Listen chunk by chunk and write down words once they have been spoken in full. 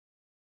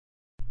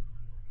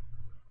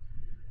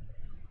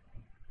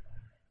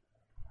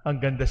Ang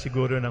ganda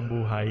siguro ng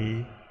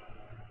buhay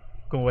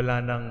kung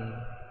wala nang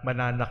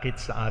mananakit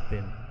sa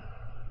atin.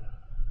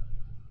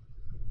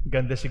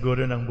 Ganda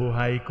siguro ng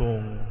buhay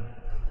kung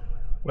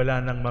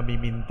wala nang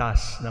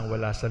mamimintas nang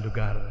wala sa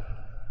lugar.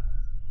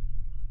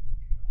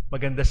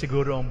 Maganda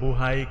siguro ang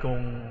buhay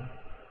kung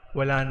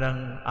wala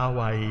nang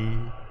away,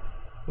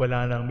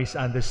 wala nang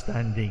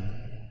misunderstanding.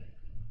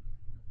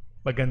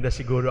 Maganda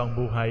siguro ang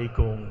buhay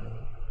kung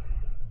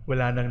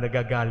wala nang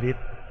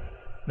nagagalit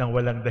nang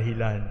walang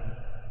dahilan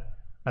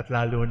at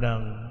lalo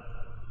nang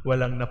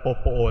walang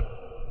napopoot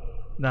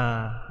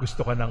na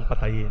gusto ka nang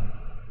patayin.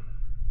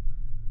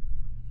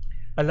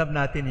 Alam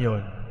natin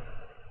yon.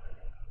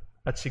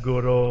 At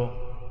siguro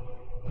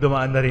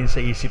dumaan na rin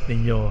sa isip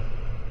ninyo,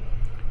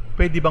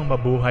 pwede bang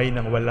mabuhay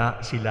nang wala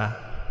sila?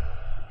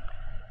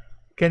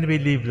 Can we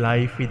live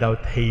life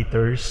without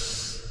haters?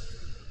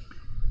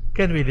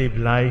 Can we live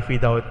life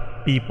without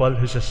people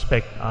who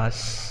suspect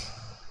us?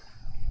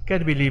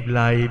 Can we live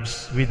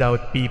lives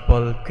without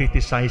people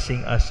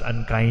criticizing us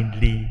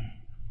unkindly?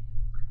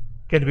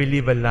 Can we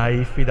live a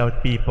life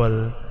without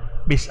people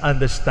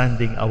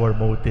misunderstanding our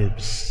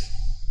motives?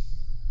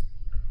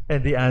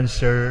 And the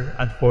answer,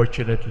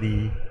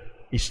 unfortunately,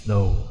 is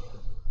no.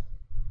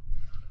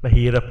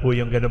 Mahirap po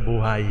yung ganung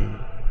buhay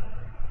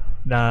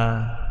na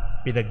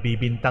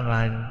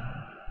pinagbibintangan.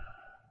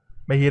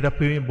 Mahirap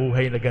po yung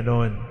buhay na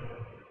ganon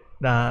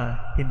na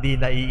hindi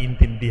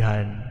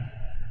naiintindihan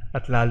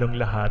at lalong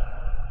lahat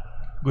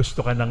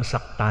gusto ka nang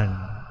saktan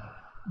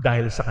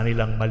dahil sa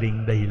kanilang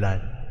maling dahilan.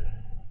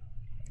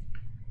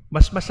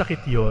 Mas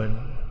masakit yon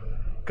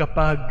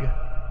kapag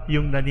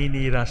yung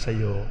naninira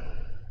sa'yo,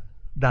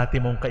 dati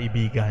mong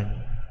kaibigan.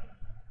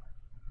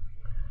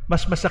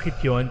 Mas masakit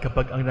yon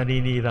kapag ang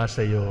naninira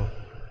sa'yo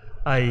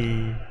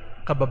ay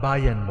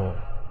kababayan mo.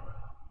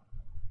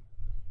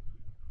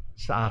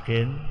 Sa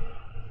akin,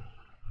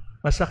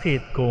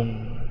 masakit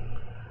kung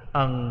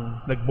ang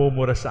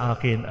nagmumura sa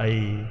akin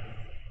ay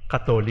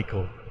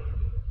Katoliko.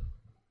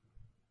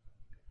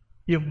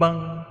 Yung bang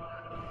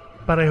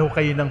pareho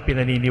kayo ng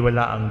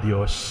pinaniniwalaang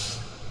Diyos,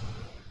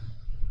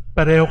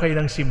 pareho kayo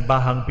ng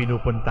simbahang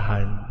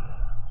pinupuntahan,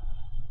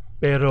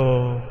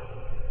 pero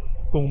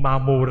kung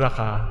mamura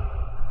ka,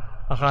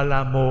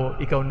 akala mo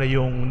ikaw na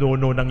yung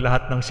nuno ng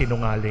lahat ng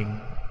sinungaling.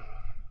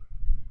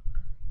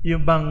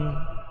 Yung bang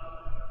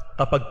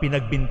kapag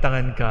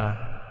pinagbintangan ka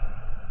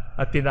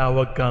at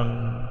tinawag kang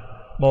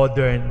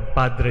modern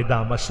Padre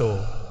Damaso,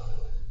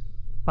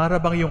 para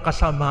bang yung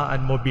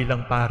kasamaan mo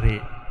bilang pari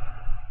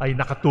ay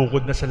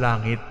nakatukod na sa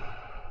langit,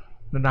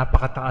 na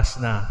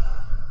napakataas na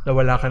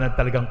wala ka ng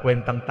talagang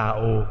kwentang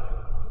tao,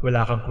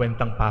 wala kang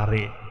kwentang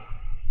pari,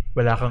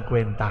 wala kang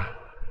kwenta.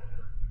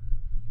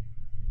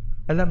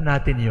 Alam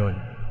natin yon.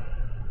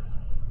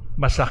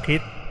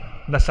 Masakit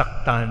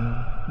nasaktan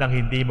ng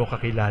hindi mo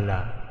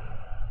kakilala.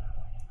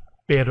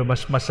 Pero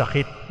mas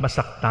masakit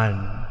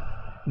masaktan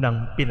ng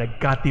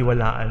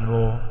pinagkatiwalaan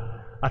mo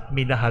at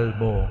minahal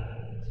mo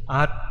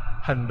at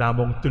handa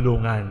mong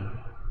tulungan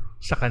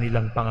sa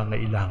kanilang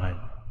pangangailangan.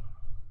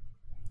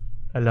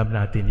 Alam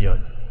natin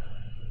yon.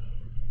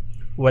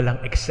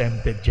 Walang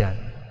exempted dyan.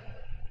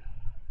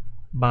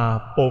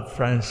 Ma Pope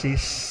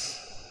Francis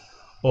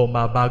o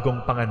ma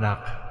bagong panganak,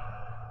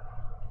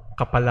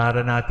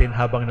 kapalaran natin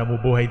habang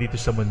namubuhay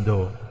dito sa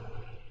mundo.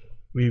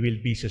 We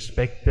will be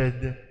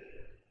suspected,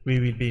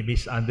 we will be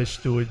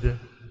misunderstood,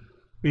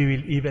 we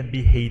will even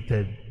be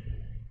hated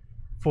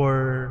for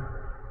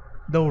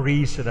no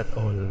reason at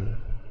all,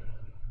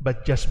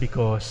 but just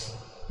because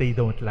they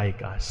don't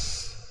like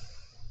us.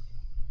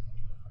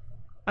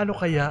 Ano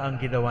kaya ang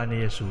ginawa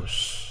ni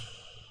Jesus?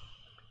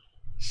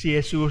 Si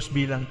Jesus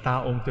bilang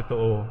taong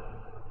totoo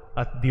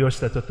at Diyos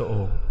na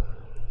totoo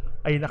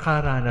ay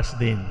nakaranas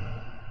din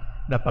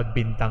na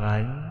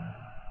pagbintangan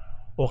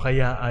o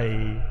kaya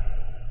ay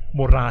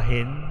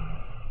murahin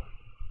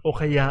o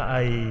kaya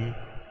ay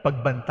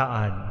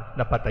pagbantaan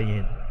na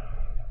patayin.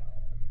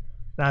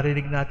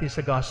 Narinig natin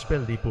sa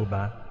gospel, di po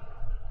ba?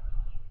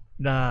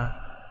 Na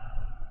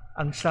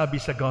ang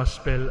sabi sa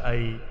gospel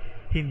ay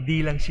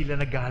hindi lang sila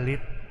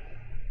nagalit,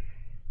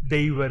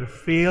 they were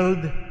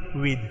filled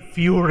with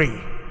fury.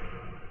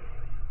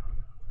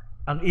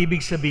 Ang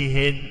ibig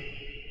sabihin,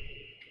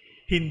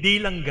 hindi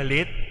lang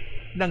galit,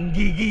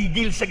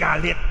 nanggigigil sa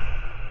galit.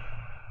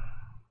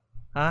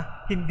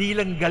 Hindi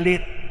lang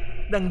galit,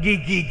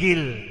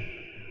 nanggigigil.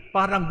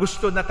 Parang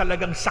gusto na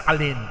talagang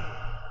sakalin.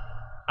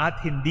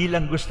 At hindi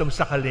lang gustong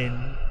sakalin,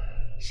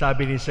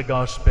 sabi rin sa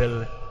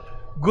gospel,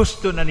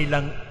 gusto na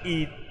nilang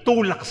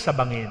itulak sa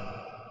bangin.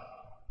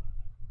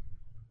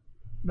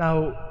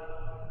 Now,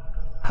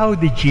 how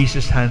did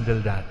Jesus handle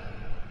that?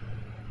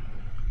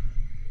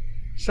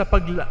 Sa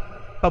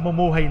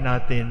pamumuhay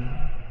natin,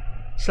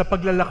 sa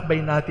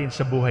paglalakbay natin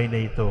sa buhay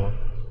na ito,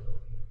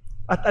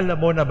 at alam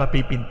mo na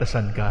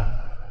mapipintasan ka,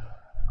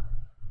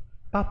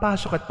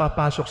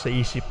 papasok sa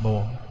isip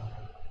mo,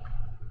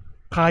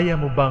 kaya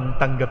mo bang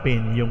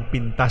tanggapin yung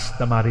pintas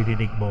na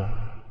maririnig mo?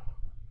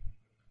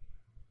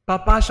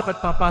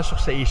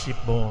 Papasok sa isip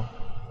mo,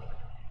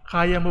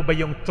 kaya mo ba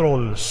yung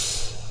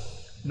trolls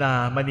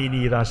na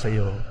maninira sa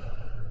iyo.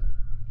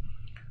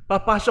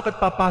 Papasok at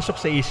papasok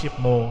sa isip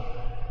mo,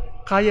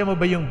 kaya mo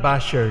ba yung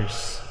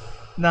bashers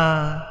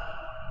na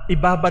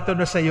ibabato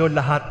na sa iyo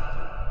lahat?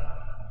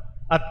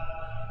 At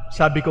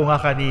sabi ko nga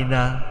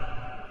kanina,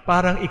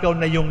 parang ikaw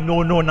na yung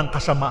nono ng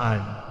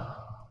kasamaan.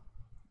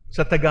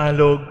 Sa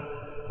Tagalog,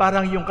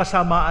 parang yung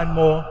kasamaan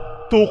mo,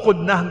 tukod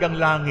na hanggang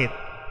langit.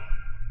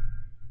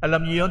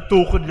 Alam niyo yun,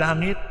 tukod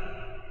langit?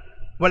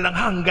 Walang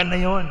hanggan na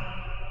yon.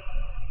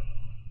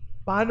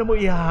 Paano mo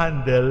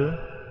i-handle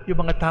yung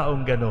mga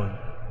taong ganon?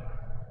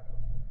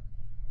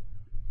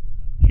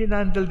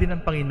 Hinandle din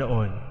ng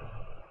Panginoon.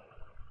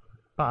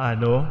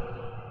 Paano?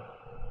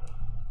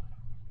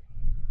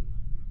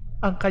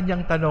 Ang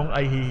kanyang tanong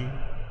ay,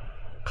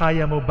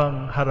 kaya mo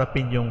bang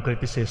harapin yung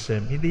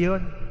criticism? Hindi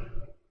yon.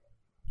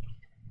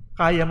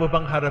 Kaya mo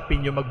bang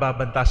harapin yung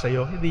magbabanta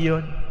sa'yo? Hindi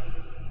yon.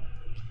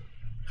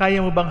 Kaya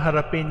mo bang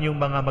harapin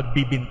yung mga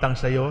magbibintang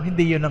sa'yo?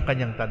 Hindi yun ang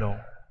kanyang tanong.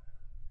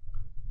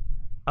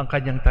 Ang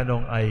kanyang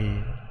tanong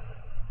ay,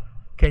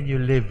 can you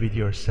live with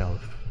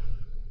yourself?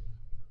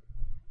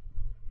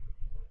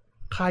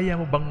 Kaya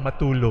mo bang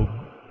matulog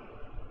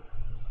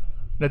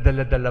na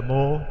dala-dala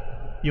mo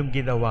yung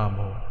ginawa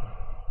mo?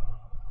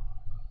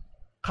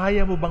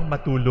 Kaya mo bang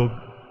matulog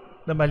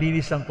na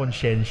malinis ang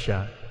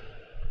konsyensya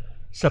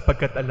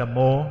sapagkat alam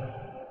mo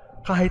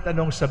kahit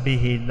anong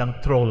sabihin ng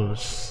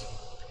trolls,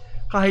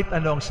 kahit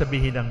ano ang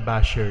sabihin ng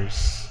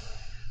bashers,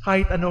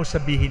 kahit ano ang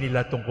sabihin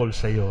nila tungkol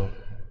sa iyo,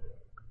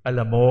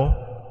 alam mo,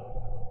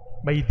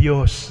 may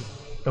Diyos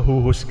na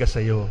huhusga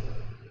sa iyo.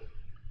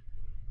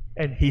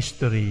 And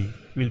history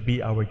will be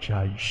our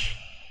judge.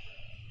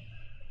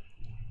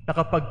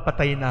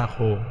 Nakapagpatay na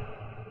ako,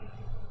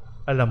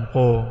 alam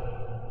ko,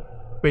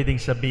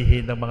 pwedeng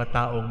sabihin ng mga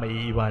taong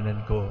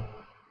maiiwanan ko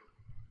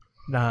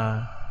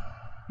na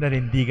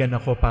nanindigan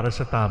ako para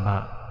sa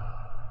tama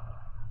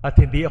at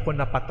hindi ako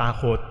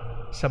napatakot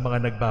sa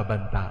mga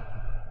nagbabanta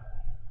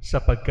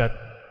sapagkat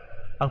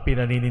ang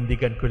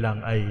pinaninindigan ko lang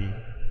ay,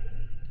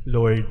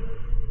 Lord,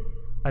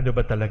 ano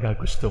ba talaga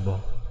gusto mo?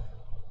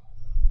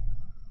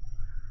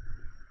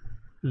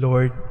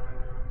 Lord,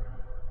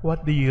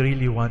 what do you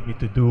really want me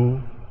to do?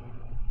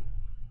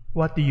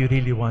 What do you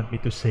really want me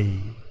to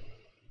say?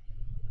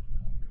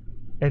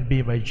 And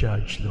be my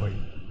judge, Lord.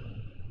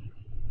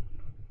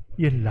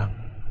 Yun lang.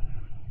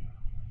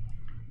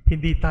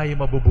 Hindi tayo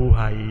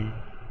mabubuhay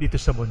dito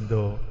sa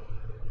mundo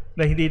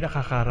na hindi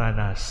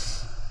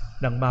nakakaranas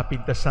ng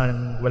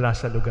mapintasan wala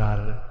sa lugar,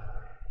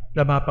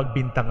 na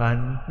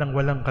mapagbintangan ng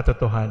walang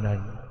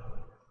katotohanan,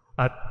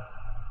 at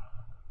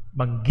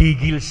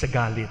manggigil sa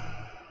galit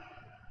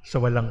sa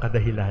walang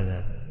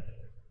kadahilanan.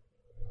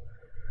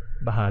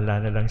 Bahala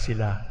na lang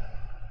sila.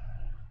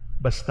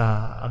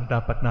 Basta ang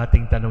dapat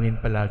nating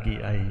tanungin palagi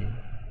ay,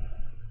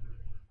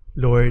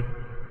 Lord,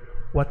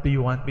 what do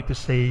you want me to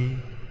say?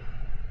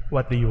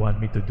 What do you want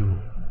me to do?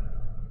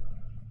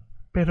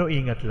 Pero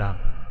ingat lang.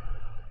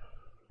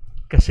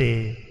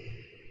 Kasi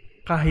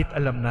kahit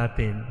alam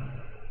natin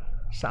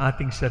sa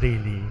ating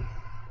sarili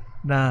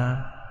na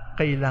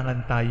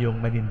kailangan tayong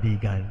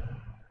manindigan,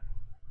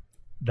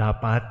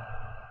 dapat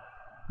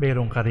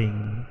meron ka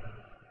ring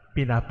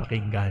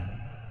pinapakinggan.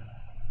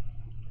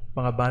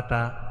 Mga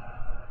bata,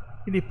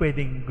 hindi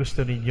pwedeng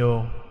gusto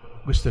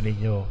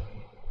ninyo,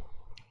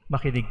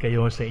 makinig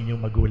kayo sa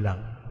inyong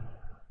magulang.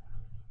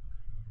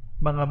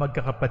 Mga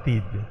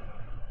magkakapatid,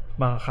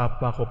 mga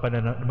kapwa ko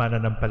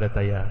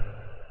mananampalataya,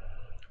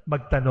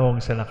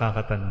 magtanong sa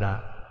nakakatanda,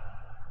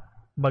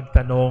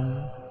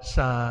 magtanong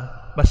sa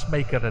mas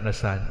may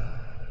karanasan,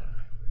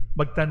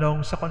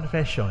 magtanong sa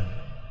confession.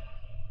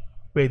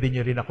 Pwede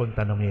nyo rin akong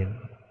tanongin.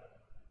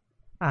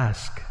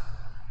 Ask,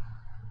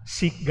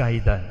 seek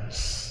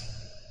guidance,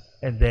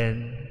 and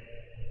then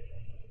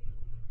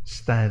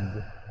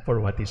stand for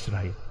what is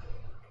right.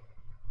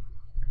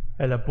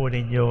 Alam po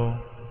ninyo,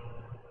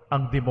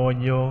 ang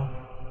demonyo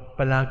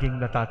palaging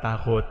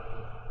natatakot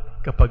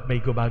kapag may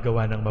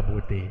gumagawa ng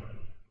mabuti.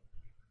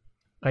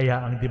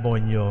 Kaya ang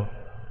demonyo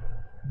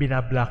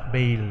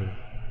binablackmail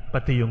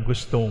pati yung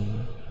gustong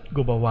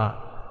gumawa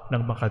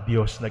ng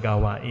makadiyos na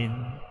gawain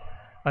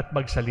at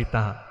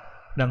magsalita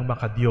ng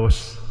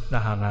makadiyos na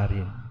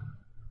hangarin.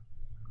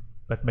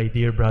 But my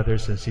dear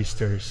brothers and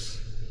sisters,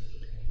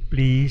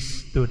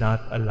 please do not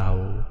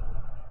allow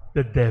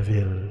the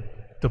devil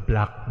to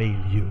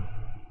blackmail you.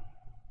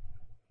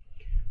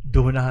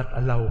 Do not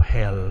allow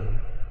hell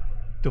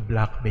to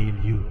blackmail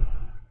you.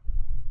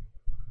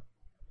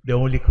 The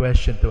only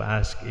question to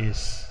ask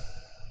is,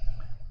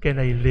 can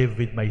I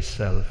live with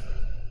myself?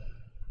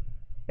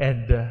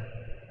 And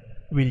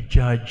will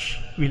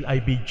I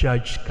be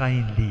judged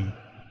kindly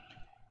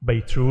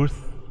by truth,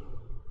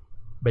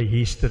 by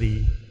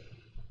history,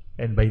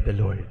 and by the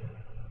Lord?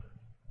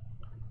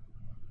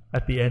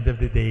 At the end of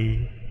the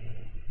day,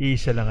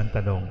 iisa lang ang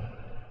tanong,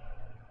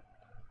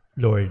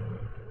 Lord,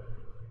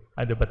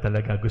 ano ba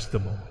talaga gusto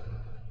mo?